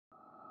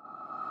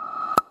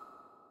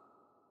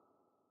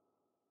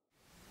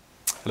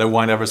Hello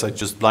wine lovers, I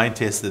just blind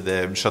tasted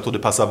the Château de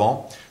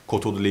Passavant,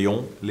 Coteaux de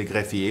Layon, les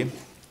Greffiers,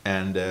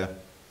 and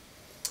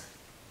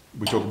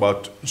we talk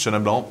about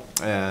Chenin Blanc,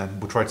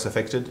 botrytis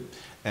affected,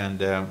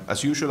 and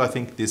as usual I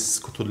think this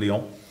Coteaux de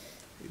Layon,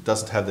 it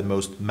doesn't have the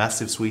most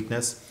massive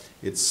sweetness.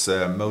 It's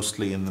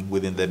mostly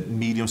within the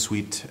medium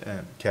sweet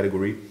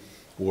category,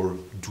 or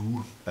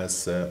doux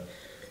as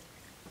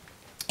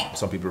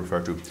some people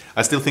refer to.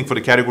 I still think for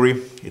the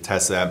category it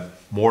has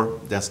more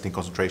density and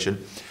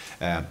concentration.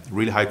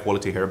 Really high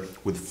quality here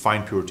with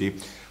fine purity,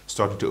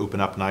 starting to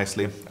open up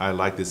nicely. I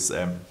like this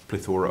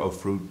plethora of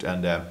fruit,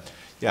 and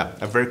yeah,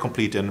 a very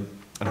complete and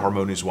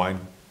harmonious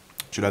wine.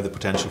 Should have the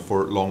potential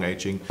for long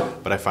aging,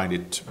 but I find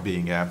it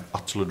being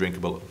utterly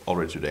drinkable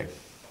already today.